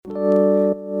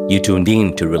You tuned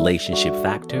in to Relationship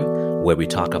Factor, where we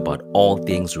talk about all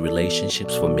things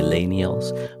relationships for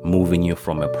millennials, moving you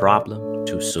from a problem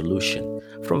to solution,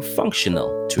 from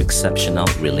functional to exceptional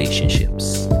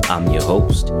relationships. I'm your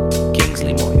host,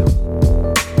 Kingsley Moyo.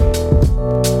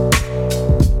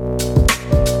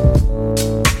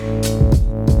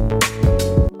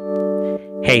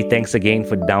 Hey, thanks again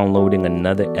for downloading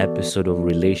another episode of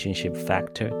Relationship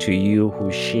Factor. To you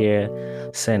who share,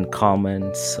 send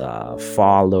comments,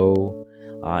 follow,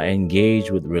 engage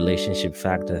with Relationship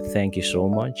Factor, thank you so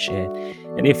much.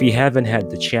 And if you haven't had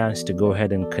the chance to go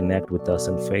ahead and connect with us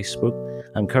on Facebook,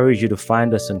 I encourage you to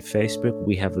find us on Facebook.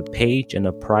 We have a page and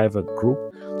a private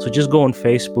group. So just go on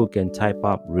Facebook and type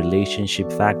up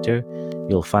Relationship Factor.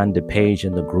 You'll find the page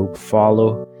and the group.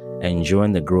 Follow and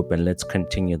join the group, and let's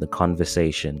continue the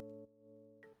conversation.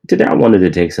 Today, I wanted to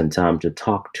take some time to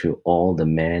talk to all the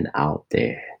men out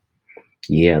there.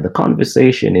 Yeah, the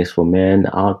conversation is for men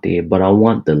out there, but I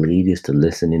want the ladies to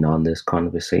listen in on this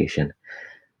conversation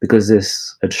because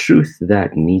there's a truth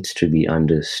that needs to be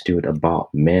understood about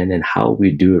men and how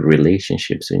we do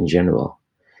relationships in general.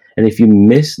 And if you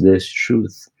miss this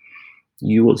truth,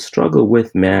 you will struggle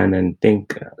with man and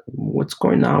think, what's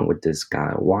going on with this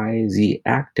guy? Why is he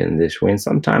acting this way? And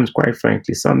sometimes, quite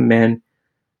frankly, some men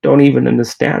don't even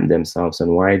understand themselves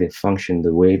and why they function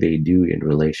the way they do in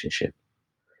relationship.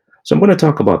 So I'm going to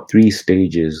talk about three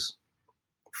stages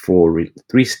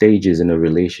in a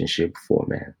relationship for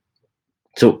man.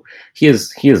 So here's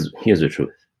the truth.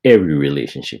 Every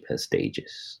relationship has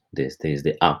stages. There's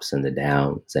the ups and the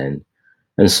downs and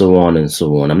so on and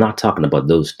so on. I'm not talking about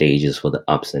those stages for the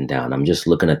ups and downs. I'm just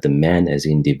looking at the man as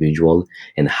individual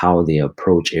and how they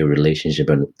approach a relationship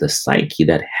and the psyche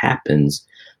that happens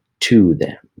to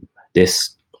them.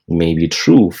 This may be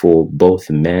true for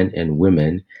both men and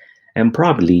women, and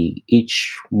probably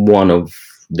each one of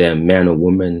them, man or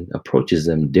woman, approaches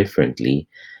them differently.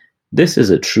 This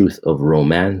is a truth of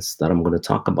romance that I'm going to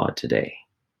talk about today.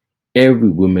 Every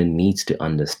woman needs to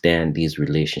understand these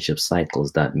relationship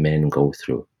cycles that men go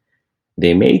through.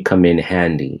 They may come in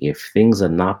handy if things are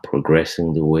not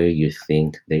progressing the way you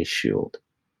think they should.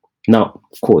 Now,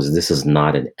 of course, this is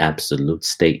not an absolute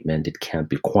statement. It can't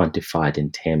be quantified in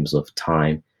terms of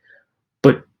time,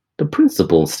 but the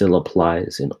principle still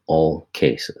applies in all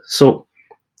cases. So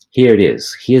here it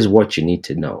is. Here's what you need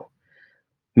to know.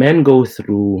 Men go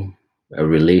through a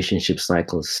relationship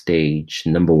cycle stage,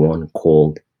 number one,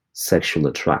 called sexual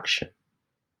attraction.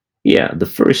 Yeah, the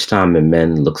first time a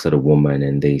man looks at a woman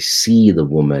and they see the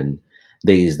woman,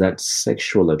 there is that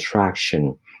sexual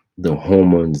attraction, the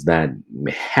hormones that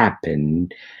happen,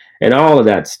 and all of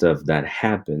that stuff that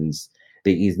happens.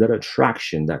 There is that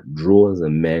attraction that draws a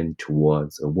man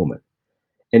towards a woman.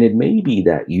 And it may be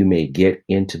that you may get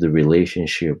into the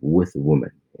relationship with a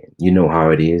woman. You know how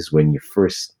it is when you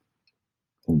first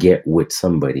get with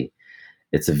somebody.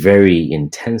 It's a very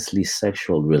intensely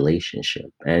sexual relationship,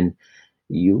 and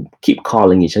you keep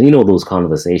calling each other. You know those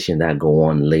conversations that go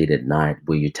on late at night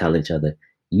where you tell each other,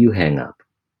 "You hang up."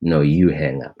 No, you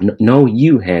hang up. No,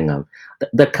 you hang up.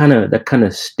 That kind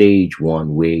of stage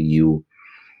one where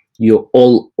you're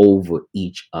all over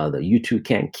each other. You two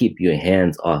can't keep your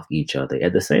hands off each other.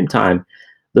 At the same time,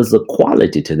 there's a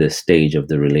quality to this stage of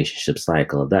the relationship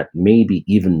cycle that maybe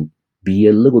even be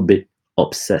a little bit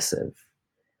obsessive.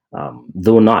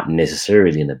 Though not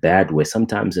necessarily in a bad way,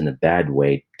 sometimes in a bad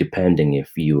way, depending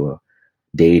if you're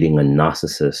dating a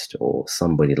narcissist or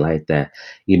somebody like that.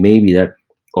 It may be that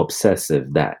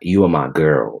obsessive that you are my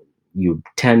girl. You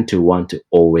tend to want to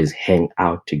always hang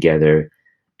out together.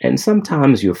 And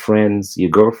sometimes your friends, your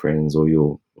girlfriends, or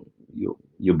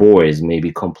your boys may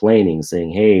be complaining,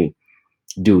 saying, "Hey,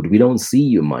 dude, we don't see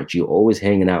you much. You're always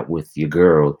hanging out with your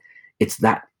girl." It's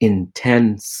that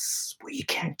intense where you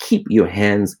can't keep your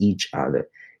hands each other.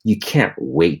 You can't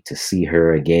wait to see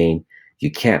her again. You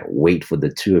can't wait for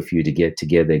the two of you to get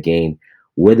together again.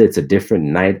 Whether it's a different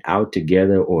night out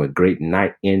together or a great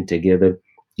night in together,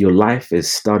 your life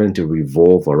is starting to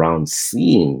revolve around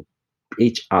seeing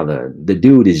each other. The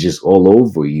dude is just all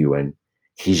over you and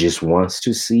he just wants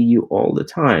to see you all the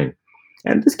time.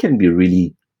 And this can be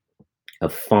really a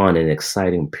fun and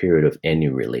exciting period of any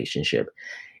relationship.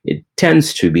 It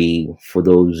tends to be, for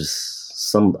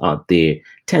some out there,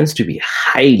 tends to be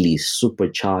highly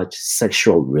supercharged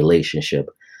sexual relationship.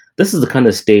 This is the kind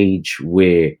of stage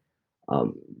where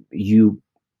you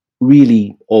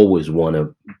really always you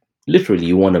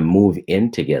want to move in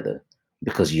together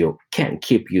because you can't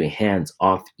keep your hands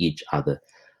off each other.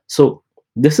 So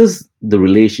this is the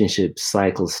relationship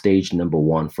cycle stage number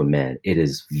one for men. It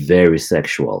is very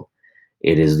sexual.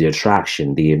 It is the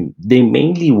attraction. They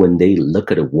mainly, when they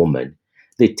look at a woman,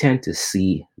 they tend to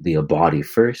see their body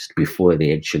first before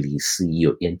they actually see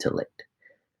your intellect,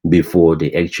 before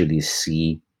they actually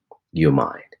see your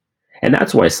mind. And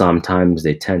that's why sometimes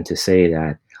they tend to say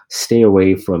that stay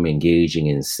away from engaging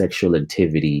in sexual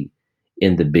activity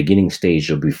in the beginning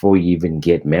stage or before you even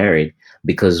get married,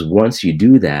 because once you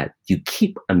do that, you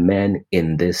keep a man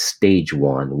in this stage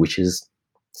one, which is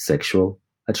sexual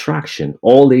attraction.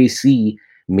 All they see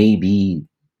may be,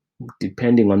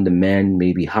 depending on the man,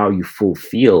 maybe how you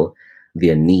fulfill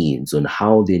their needs and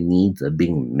how their needs are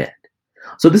being met.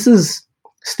 So this is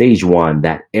stage one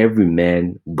that every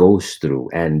man goes through,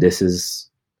 and this is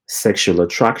sexual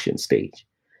attraction stage.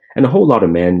 And a whole lot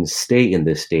of men stay in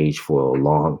this stage for a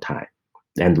long time.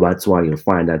 And that's why you'll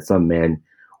find that some men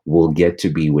will get to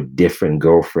be with different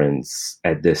girlfriends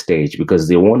at this stage because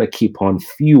they want to keep on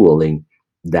fueling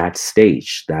that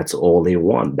stage. That's all they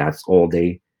want. That's all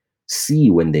they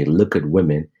see when they look at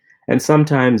women. And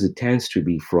sometimes it tends to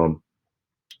be from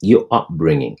your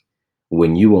upbringing.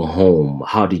 When you were home,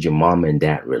 how did your mom and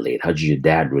dad relate? How did your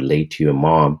dad relate to your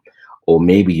mom? Or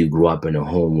maybe you grew up in a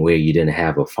home where you didn't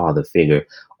have a father figure.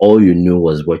 All you knew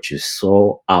was what you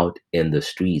saw out in the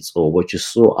streets or what you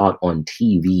saw out on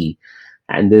TV.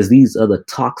 And there's these other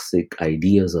toxic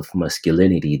ideas of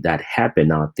masculinity that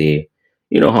happen out there.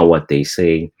 You know how what they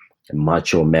say, a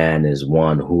macho man is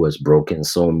one who has broken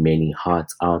so many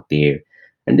hearts out there.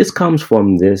 And this comes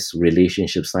from this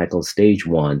relationship cycle stage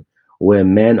one, where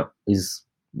man is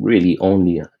really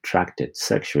only attracted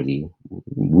sexually.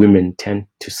 Women tend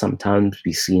to sometimes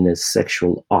be seen as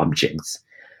sexual objects.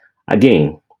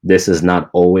 Again, this is not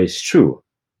always true.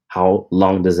 How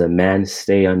long does a man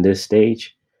stay on this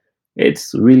stage?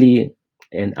 It's really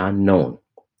an unknown.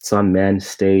 Some men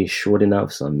stay short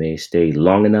enough, some may stay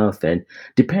long enough, and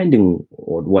depending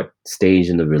on what stage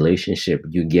in the relationship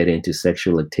you get into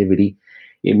sexual activity,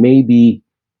 it may be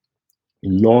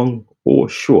long or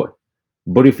short.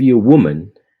 But if you're a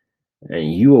woman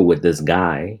and you are with this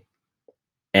guy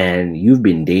and you've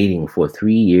been dating for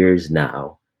 3 years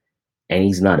now, and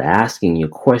he's not asking you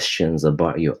questions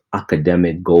about your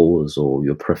academic goals or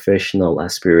your professional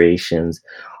aspirations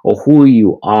or who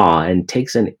you are, and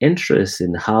takes an interest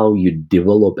in how you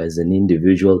develop as an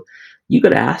individual, you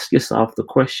got to ask yourself the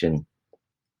question,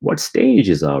 what stage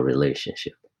is our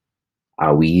relationship?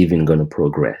 Are we even going to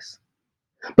progress?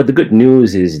 But the good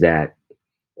news is that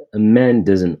a man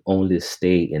doesn't only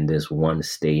stay in this one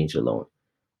stage alone.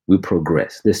 We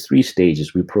progress. There's three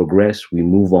stages. We progress, we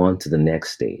move on to the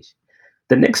next stage.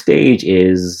 The next stage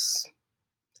is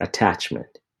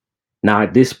attachment. Now,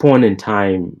 at this point in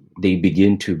time, they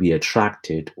begin to be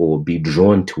attracted or be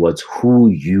drawn towards who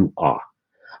you are.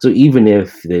 So even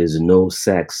if there's no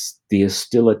sex, they are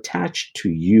still attached to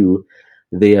you.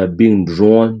 They are being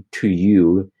drawn to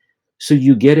you. So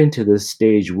you get into this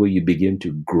stage where you begin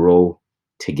to grow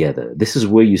together. This is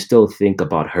where you still think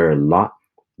about her a lot,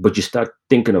 but you start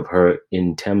thinking of her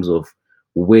in terms of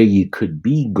where you could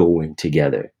be going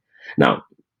together. Now,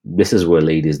 this is where,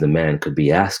 ladies, the man could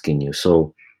be asking you,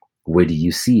 so where do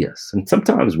you see us? And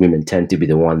sometimes women tend to be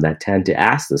the one that tend to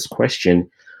ask this question,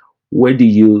 where do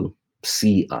you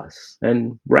see us?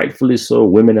 And rightfully so,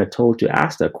 women are told to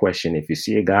ask that question. If you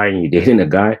see a guy and you're dating a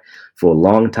guy for a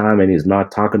long time and he's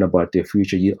not talking about their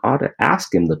future, you ought to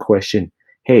ask him the question,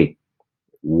 hey,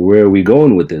 where are we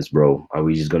going with this, bro? Are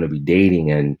we just going to be dating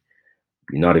and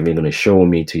you're not even going to show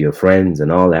me to your friends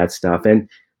and all that stuff? And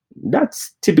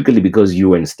that's typically because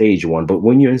you're in stage one. But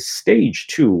when you're in stage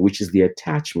two, which is the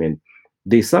attachment,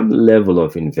 there's some level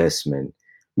of investment.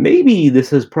 Maybe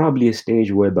this is probably a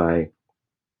stage whereby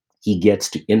he gets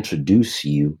to introduce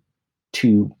you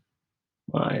to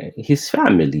his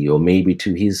family or maybe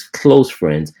to his close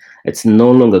friends. It's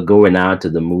no longer going out to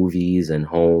the movies and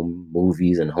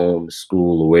home,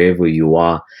 school, wherever you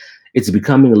are. It's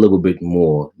becoming a little bit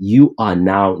more. You are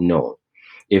now known.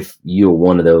 If you're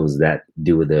one of those that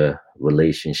do the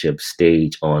relationship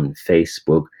stage on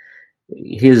Facebook,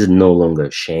 he's no longer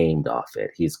ashamed of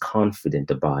it. He's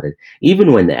confident about it.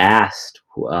 Even when asked,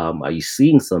 are you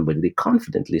seeing somebody, they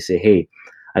confidently say, hey,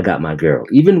 I got my girl.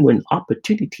 Even when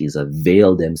opportunities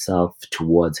avail themselves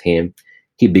towards him,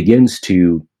 he begins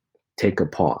to take a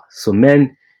pause. So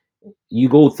men, you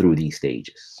go through these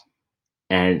stages.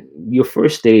 And your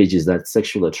first stage is that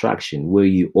sexual attraction where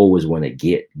you always want to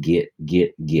get.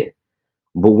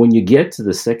 But when you get to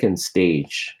the second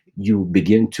stage, you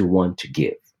begin to want to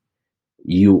give.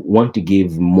 You want to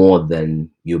give more than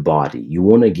your body. You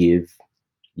want to give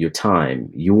your time.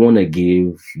 You want to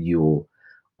give your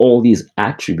all these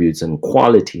attributes and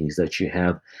qualities that you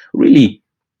have. Really,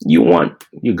 you want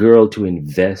your girl to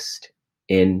invest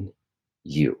in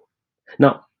you.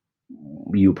 Now,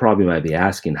 you probably might be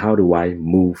asking, how do I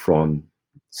move from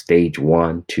stage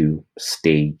one to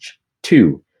stage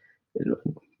two?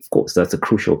 Of course, that's a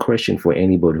crucial question for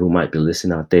anybody who might be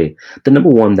listening out there. The number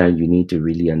one that you need to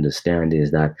really understand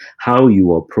is that how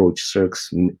you approach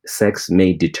sex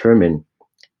may determine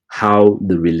how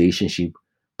the relationship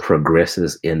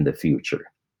progresses in the future.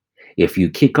 If you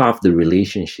kick off the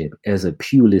relationship as a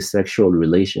purely sexual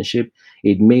relationship,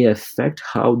 it may affect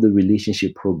how the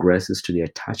relationship progresses to the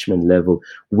attachment level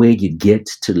where you get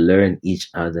to learn each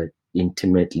other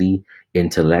intimately,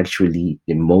 intellectually,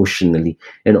 emotionally,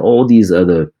 and all these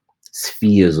other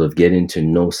spheres of getting to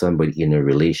know somebody in a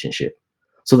relationship.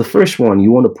 So, the first one,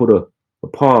 you want to put a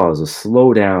pause, a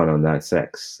slow down on that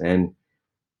sex, and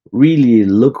really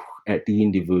look at the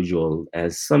individual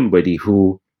as somebody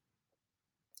who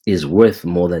is worth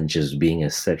more than just being a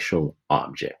sexual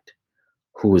object,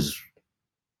 who is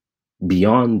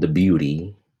beyond the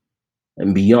beauty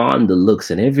and beyond the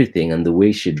looks and everything and the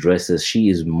way she dresses. She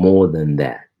is more than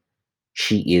that.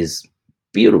 She is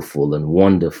beautiful and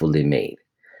wonderfully made.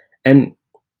 And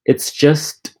it's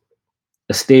just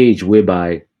a stage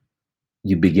whereby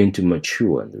you begin to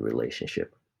mature in the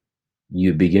relationship.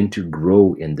 You begin to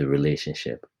grow in the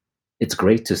relationship. It's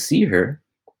great to see her,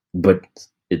 but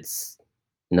it's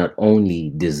not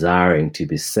only desiring to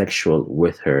be sexual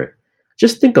with her.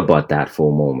 Just think about that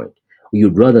for a moment.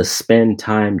 You'd rather spend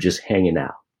time just hanging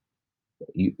out.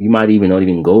 You might even not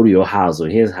even go to your house or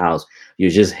his house.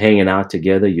 You're just hanging out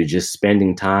together. You're just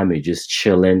spending time. You're just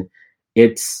chilling.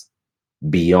 It's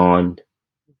beyond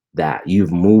that.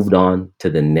 You've moved on to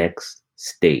the next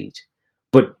stage.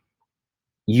 But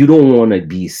you don't want to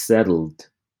be settled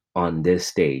on this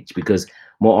stage because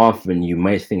more often you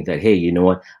might think that, hey, you know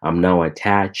what, I'm now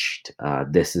attached.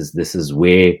 This is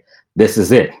where this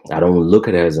is it. I don't look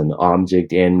at it as an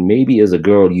object. And maybe as a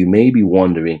girl you may be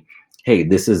wondering, hey,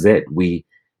 this is it, we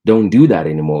don't do that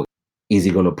anymore. Is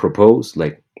he going to propose?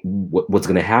 Like, what's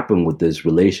going to happen with this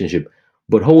relationship?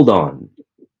 But hold on,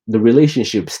 the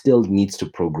relationship still needs to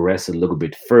progress a little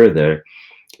bit further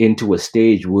into a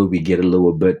stage where we get a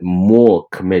little bit more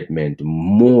commitment,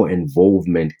 more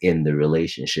involvement in the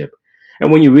relationship.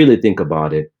 And when you really think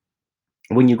about it,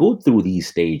 when you go through these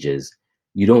stages,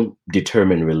 you don't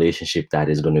determine relationship that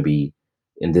is going to be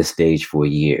in this stage for a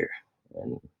year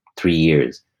and 3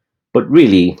 years. But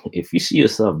really, if you see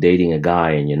yourself dating a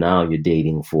guy and you're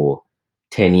dating for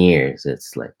 10 years,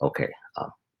 it's like, okay,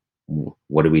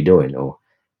 what are we doing? Or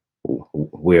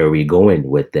where are we going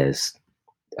with this?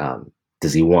 Um,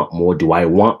 does he want more? Do I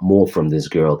want more from this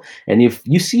girl? And if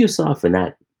you see yourself in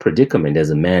that predicament as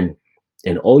a man,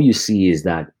 and all you see is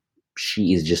that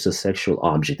she is just a sexual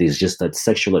object, there's just that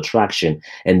sexual attraction,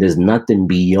 and there's nothing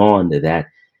beyond that,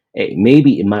 hey,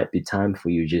 maybe it might be time for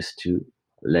you just to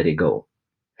let it go.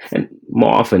 And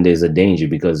more often there's a danger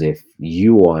because if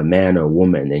you are a man or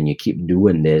woman and you keep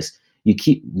doing this, you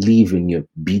keep leaving your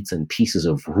bits and pieces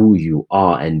of who you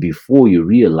are. And before you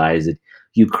realize it,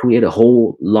 you create a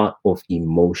whole lot of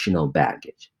emotional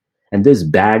baggage. And this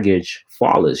baggage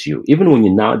follows you. Even when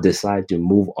you now decide to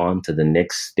move on to the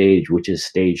next stage, which is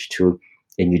stage two,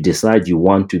 and you decide you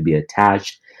want to be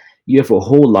attached, you have a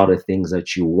whole lot of things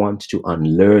that you want to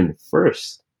unlearn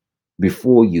first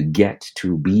before you get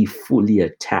to be fully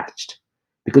attached.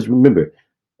 Because remember,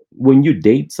 when you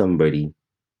date somebody,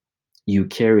 you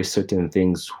carry certain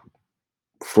things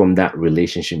from that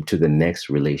relationship to the next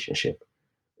relationship.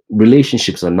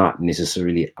 Relationships are not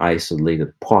necessarily isolated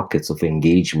pockets of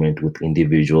engagement with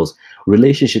individuals.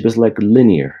 Relationship is like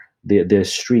linear. They're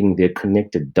string, they're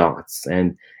connected dots,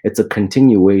 and it's a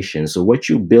continuation. So what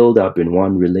you build up in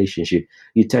one relationship,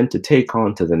 you tend to take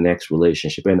on to the next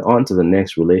relationship and on to the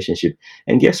next relationship.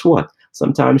 And guess what?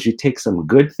 Sometimes you take some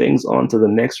good things onto the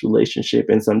next relationship,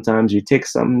 and sometimes you take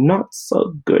some not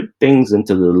so good things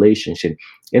into the relationship.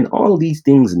 And all these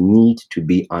things need to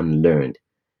be unlearned.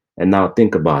 And now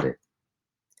think about it.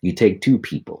 You take two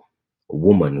people, a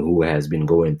woman who has been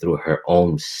going through her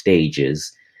own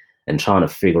stages and trying to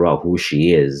figure out who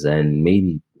she is, and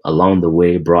maybe along the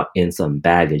way brought in some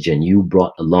baggage, and you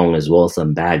brought along as well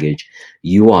some baggage.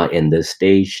 You are in this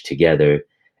stage together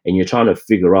and you're trying to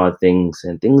figure out things,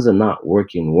 and things are not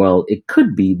working well. It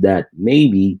could be that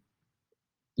maybe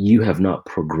you have not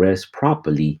progressed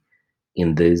properly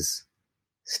in these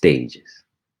stages.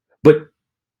 But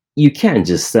you can't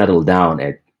just settle down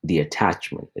at the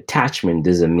attachment. Attachment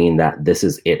doesn't mean that this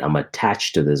is it. I'm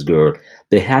attached to this girl.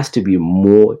 There has to be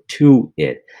more to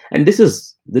it. And this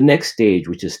is the next stage,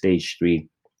 which is stage three,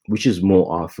 which is more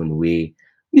often we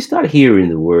start hearing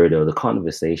the word or the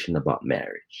conversation about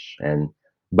marriage. And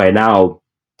by now,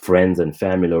 friends and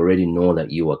family already know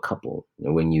that you're a couple.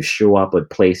 And when you show up at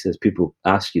places, people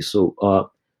ask you, so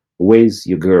where's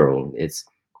your girl? It's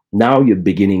now you're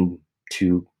beginning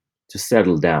to to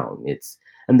settle down. It's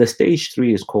and the stage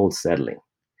three is called settling.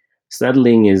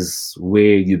 Settling is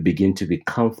where you begin to be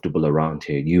comfortable around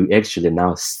her. You actually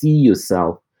now see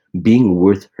yourself being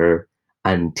with her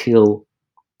until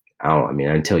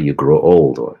until you grow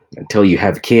old or until you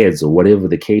have kids or whatever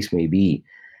the case may be.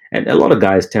 And a lot of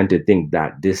guys tend to think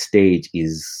that this stage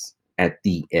is at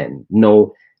the end.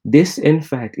 No, this in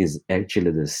fact is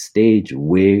actually the stage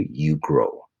where you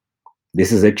grow.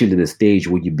 This is actually the stage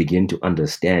where you begin to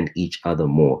understand each other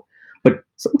more. But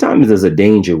sometimes there's a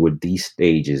danger with these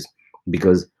stages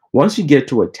because once you get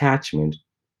to attachment,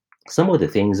 some of the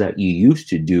things that you used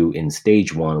to do in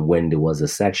stage one when there was a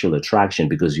sexual attraction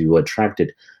because you were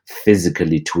attracted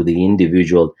physically to the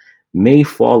individual may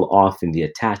fall off in the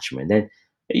attachment. And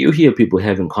you hear people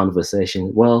having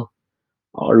conversations, well,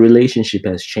 our relationship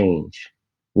has changed.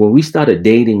 When we started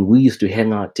dating, we used to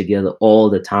hang out together all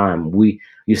the time. We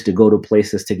used to go to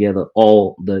places together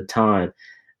all the time.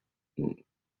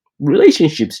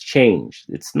 Relationships change.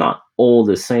 It's not all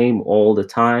the same all the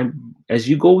time. As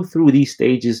you go through these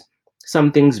stages,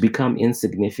 some things become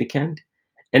insignificant.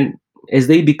 And as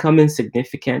they become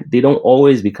insignificant, they don't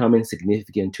always become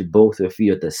insignificant to both of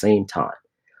you at the same time.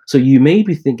 So you may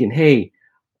be thinking, hey,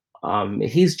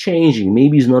 he's changing.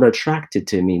 Maybe he's not attracted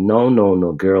to me. No, no,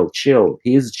 no, girl, chill.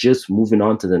 He's just moving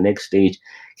on to the next stage.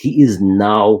 He is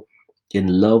now in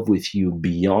love with you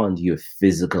beyond your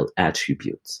physical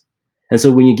attributes. And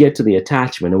so when you get to the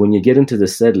attachment and when you get into the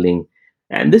settling,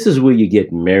 and this is where you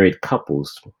get married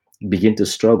couples begin to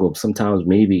struggle sometimes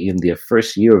maybe in their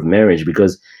first year of marriage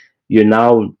because you're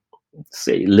now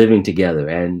say living together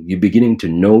and you're beginning to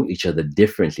know each other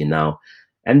differently now.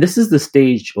 And this is the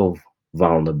stage of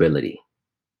vulnerability.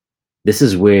 This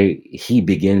is where he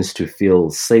begins to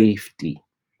feel safety.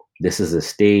 This is a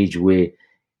stage where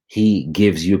he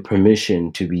gives you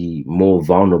permission to be more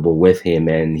vulnerable with him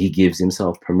and he gives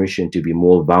himself permission to be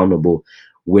more vulnerable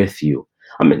with you.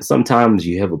 I mean, sometimes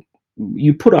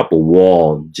you put up a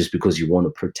wall just because you want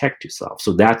to protect yourself.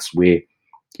 So that's where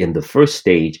in the first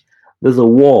stage there's a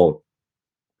wall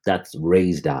that's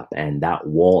raised up and that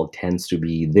wall tends to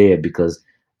be there because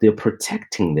they're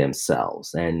protecting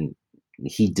themselves and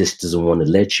he just doesn't want to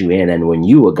let you in. And when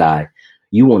you a guy,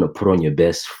 you want to put on your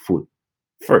best foot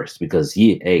first because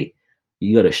you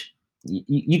gotta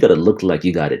you gotta look like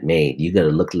you got it made. You gotta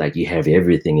look like you have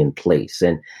everything in place.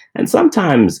 And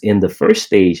sometimes in the first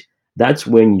stage, that's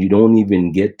when you don't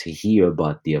even get to hear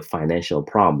about their financial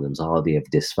problems, how they have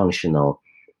dysfunctional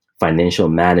financial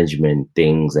management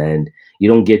things, and you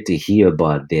don't get to hear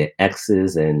about their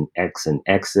exes and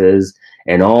exes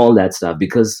and all that stuff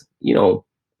because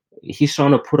he's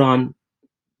trying to put on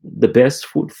the best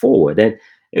foot forward. And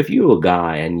if you're a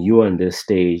guy and you're on this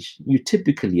stage, you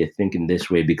typically are thinking this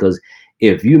way because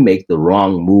if you make the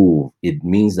wrong move, it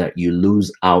means that you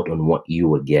lose out on what you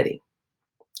were getting.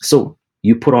 So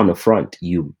you put on a front,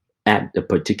 you act a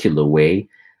particular way,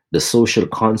 the social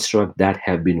construct that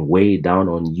have been weighed down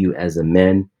on you as a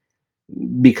man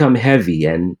become heavy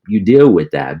and you deal with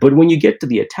that. But when you get to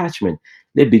the attachment,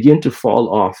 they begin to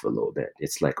fall off a little bit.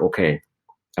 It's like, okay,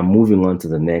 I'm moving on to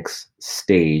the next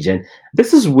stage. And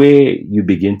this is where you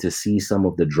begin to see some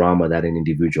of the drama that an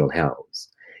individual has.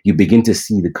 You begin to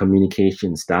see the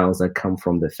communication styles that come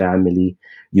from the family.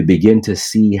 You begin to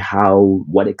see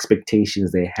what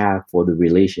expectations they have for the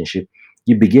relationship.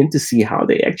 You begin to see how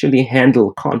they actually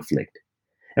handle conflict.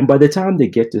 And by the time they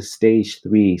get to stage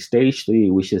three,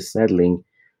 which is settling,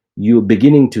 you're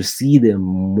beginning to see them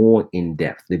more in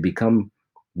depth. They become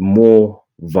more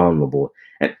vulnerable.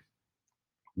 And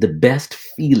the best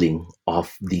feeling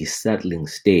of the settling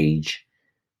stage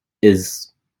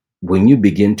is when you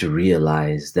begin to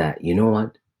realize that, you know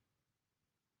what?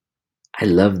 I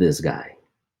love this guy,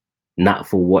 not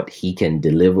for what he can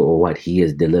deliver or what he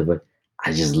has delivered.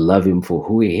 I just love him for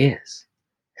who he is.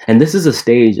 And this is a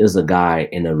stage as a guy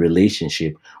in a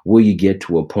relationship where you get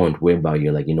to a point whereby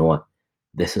you're like, you know what?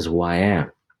 This is who I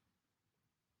am.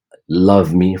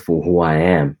 Love me for who I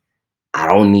am. I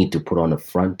don't need to put on a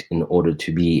front in order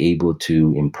to be able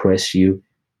to impress you.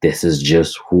 This is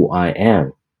just who I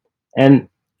am. And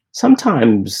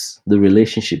sometimes the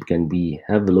relationship can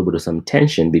have a little bit of some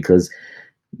tension because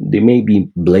they may be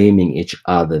blaming each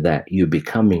other that you're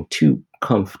becoming too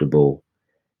comfortable.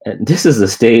 And this is the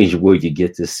stage where you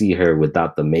get to see her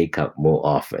without the makeup more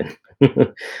often.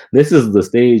 This is the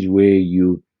stage where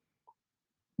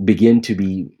begin to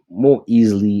be more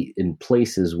easily in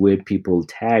places where people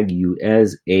tag you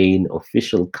as an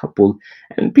official couple,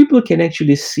 and people can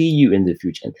actually see you in the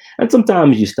future. And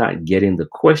sometimes you start getting the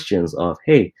questions of,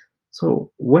 hey,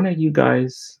 so when are you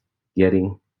guys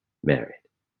getting married?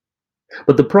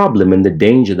 But the problem and the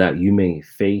danger that you may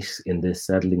face in this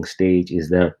settling stage is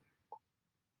that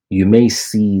you may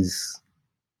cease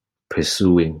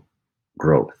pursuing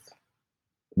growth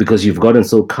because you've gotten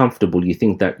so comfortable, you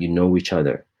think that you know each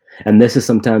other. And this is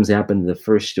sometimes happen in the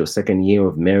first or second year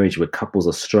of marriage where couples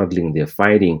are struggling, they're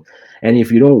fighting. And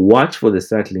if you don't watch for the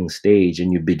settling stage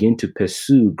and you begin to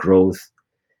pursue growth,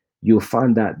 you'll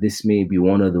find that this may be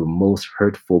one of the most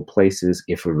hurtful places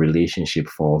if a relationship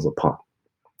falls apart.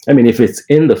 I mean, if it's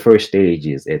in the first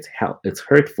stages, it's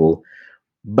hurtful,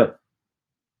 but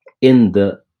in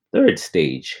the third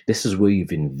stage, this is where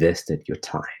you've invested your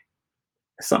time.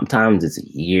 Sometimes it's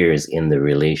years in the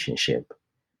relationship.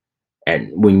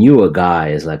 And when you're a guy,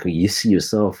 it's like you see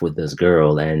yourself with this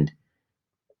girl and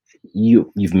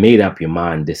you've made up your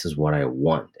mind, this is what I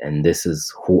want, and this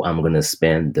is who I'm gonna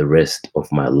spend the rest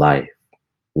of my life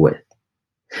with.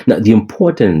 Now, the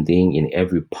important thing in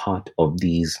every part of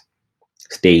these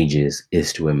stages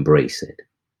is to embrace it,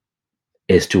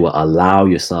 is to allow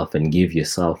yourself and give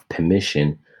yourself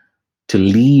permission to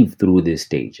live through these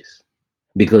stages.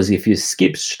 Because if you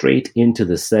skip straight into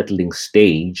the settling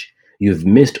stage, you've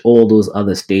missed all those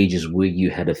other stages where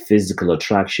you had a physical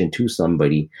attraction to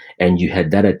somebody and you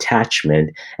had that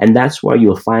attachment. And that's why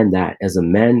you'll find that as a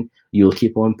man, you'll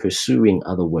keep on pursuing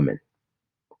other women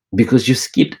because you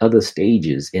skipped other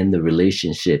stages in the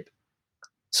relationship.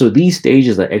 So these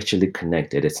stages are actually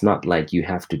connected. It's not like you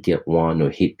have to get one or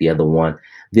hit the other one.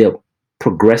 They're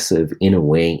progressive in a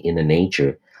way, in a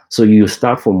nature. So you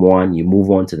start from one, you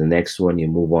move on to the next one, you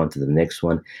move on to the next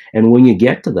one. And when you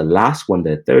get to the last one,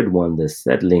 the third one, the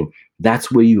settling,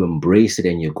 that's where you embrace it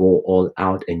and you go all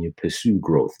out and you pursue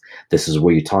growth. This is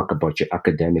where you talk about your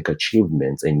academic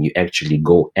achievements and you actually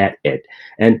go at it.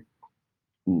 And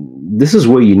this is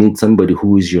where you need somebody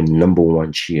who is your number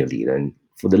one cheerleader. And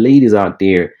for the ladies out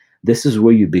there, this is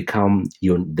where you become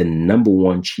the number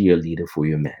one cheerleader for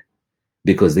your man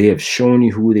because they have shown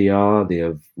you who they are, they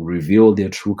have revealed their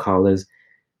true colors,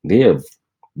 they have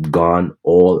gone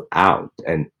all out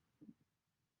and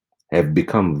have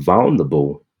become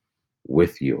vulnerable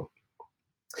with you.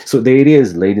 So there it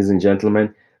is, ladies and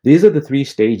gentlemen. These are the three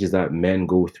stages that men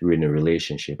go through in a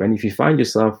relationship. And if you find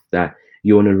yourself that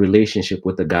you're in a relationship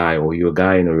with a guy or you're a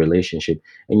guy in a relationship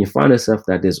and you find yourself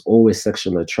that there's always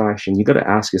sexual attraction, you got to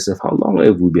ask yourself, how long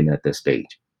have we been at this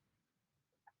stage?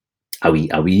 Are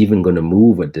we even going to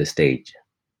move at this stage?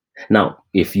 Now,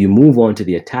 if you move on to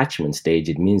the attachment stage,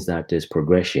 it means that there's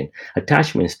progression.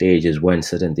 Attachment stage is when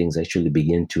certain things actually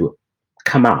begin to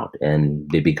come out and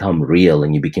they become real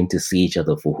and you begin to see each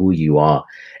other for who you are.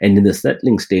 And in the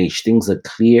settling stage, things are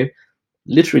clear.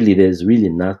 Literally, there's really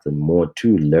nothing more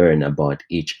to learn about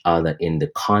each other in the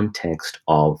context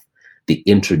of the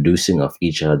introducing of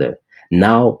each other.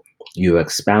 Now you're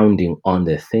expounding on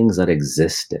the things that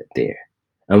existed there.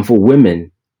 And for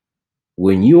women,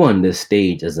 when you're on this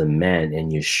stage as a man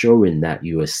and you're showing that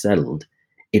you are settled,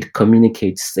 it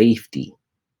communicates safety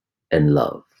and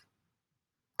love.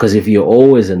 Because if you're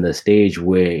always in the stage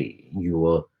where you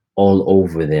are all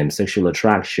over them, sexual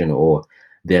attraction or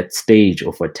that stage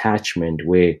of attachment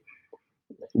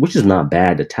which is not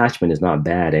bad, attachment is not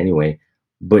bad anyway,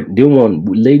 but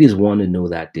ladies want to know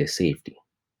that their safety.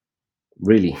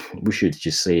 Really, we should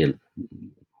just say it.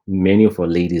 Many of our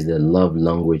ladies, their love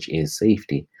language is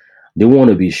safety. They want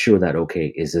to be sure that,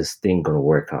 okay, is this thing going to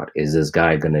work out? Is this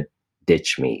guy going to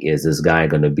ditch me? Is this guy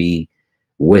going to be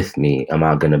with me? Am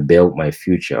I going to build my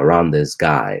future around this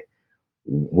guy?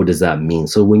 What does that mean?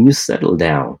 So when you settle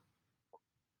down,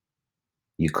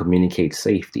 you communicate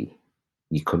safety,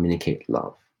 you communicate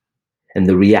love. And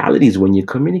the reality is when you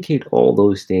communicate all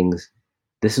those things,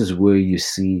 this is where you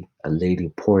see a lady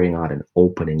pouring out and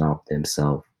opening up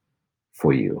themselves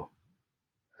for you.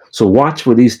 So watch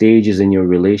for these stages in your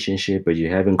relationship as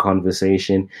you're having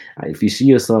conversation. If you see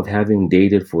yourself having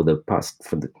dated for the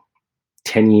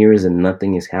 10 years and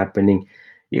nothing is happening,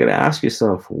 you got to ask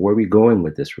yourself, where are we going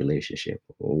with this relationship?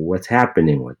 What's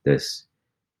happening with this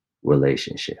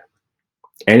relationship?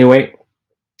 Anyway,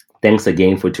 thanks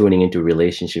again for tuning into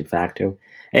Relationship Factor.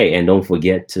 Hey, and don't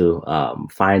forget to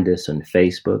find us on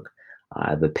Facebook.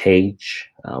 I have a page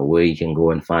where you can go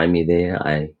and find me there.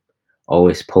 I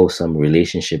always post some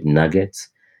relationship nuggets.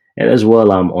 And as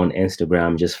well, I'm on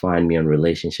Instagram. Just find me on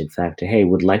Relationship Factor. Hey,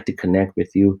 would like to connect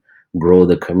with you, grow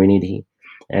the community.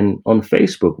 And on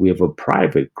Facebook, we have a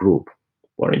private group.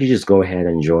 Why don't you just go ahead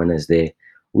and join us there?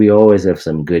 We always have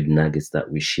some good nuggets that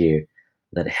we share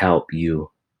that help you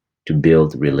to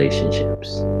build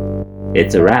relationships.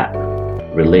 It's a wrap.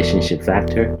 Relationship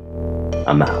Factor,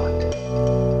 I'm out.